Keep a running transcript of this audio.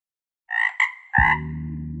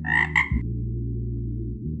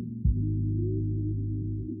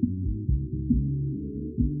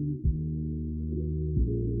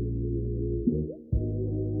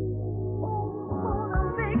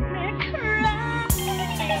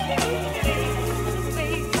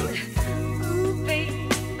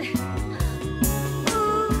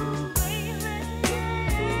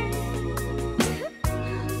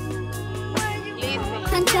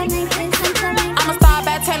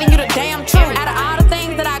damn truth. Out of all the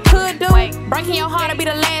things that I could do, breaking your heart to be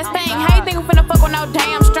the last thing. How you think I'm finna fuck with no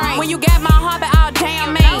damn string? When you got my heart, but all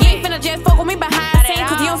damn mean. You ain't finna just fuck with me behind scenes,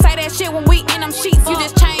 cause you don't say that shit when we in them sheets. You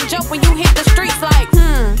just change up when you hit the streets like,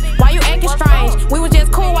 why you acting strange? We was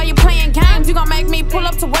just cool while you playing games. You gon' make me pull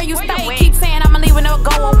up to where you stay. Keep saying I'ma leave and it'll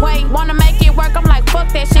go away. Wanna make it work, I'm like,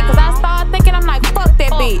 fuck that shit. Cause I start thinking, I'm like, fuck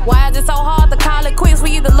that beat. Why is it so hard to call it quits?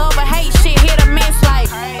 We either love or hate shit, hit or miss like.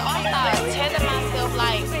 So I started telling myself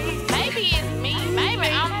like, maybe it's me, maybe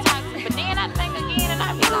I'm toxic. But then I think again and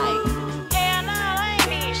I be like, hell no, I ain't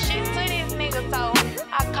did shit to this nigga. So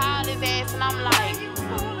I call his ass and I'm like,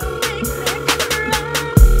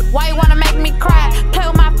 why you wanna make me cry? Play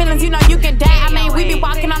with my feelings, you know you can die. I mean, we be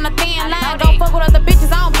walking on the thin line. Go fuck with other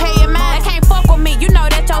bitches, I don't pay your mind. They can't fuck with me, you know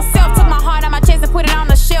that yourself. Took my heart out my chest and put it on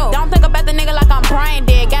the shelf. Don't think about the nigga like I'm brain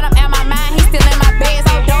dead. Got him out my mind, he still in my bed.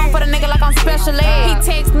 So don't for the nigga like I'm special ed. He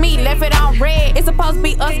text me, left it on red. It's supposed to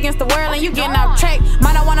be us against the world and you getting off track.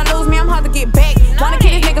 Might not wanna lose me, I'm hard to get back. Wanna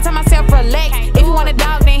kill this nigga, tell myself relax. If you want a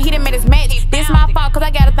dog, then he done made his match. This my fault, cause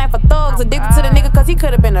I got a thing for thugs. Addicted to the nigga, cause he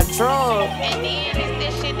could've been a drug. And then it's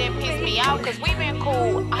this shit that pissed me off, cause we been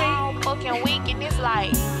cool all fucking week. And it's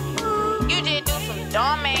like, you just do some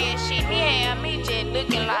dumb ass shit. He had me just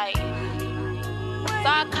looking like. So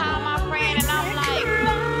I call my friend and I'm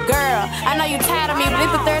like, girl, I know you tired of me, but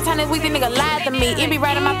it's the third time this week this nigga lied to me. It be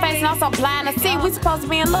right in my face and I'm so blind to see. We supposed to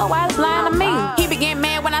be in love, why it's blind to me? He be getting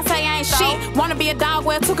mad when I say I ain't shit. Wanna be a dog,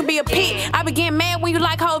 well, two could be a pit. I be getting mad when you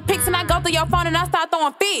like whole pics and I go through your phone and I start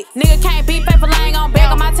throwing fits. Nigga can't be faithful, I ain't gon' beg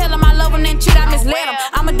him. I tell him I love him, then cheat, I misled him.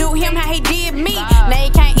 I'ma do him how he did me. Now he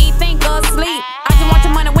can't eat, think, or sleep. I just want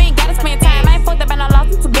your money, we ain't gotta spend time. I ain't fucked up and I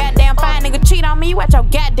lost it too goddamn fine. Nigga cheat on me, you at your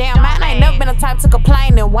goddamn mind. I ain't never been the type to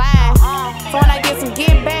complain and whine. So when I get some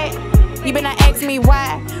get back, you better ask me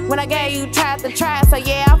why. When I gave you tried to try, so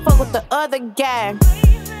yeah, I fuck with the other guy.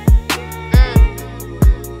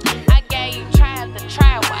 I gave you tried to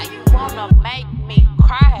try, why you wanna make me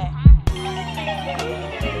cry?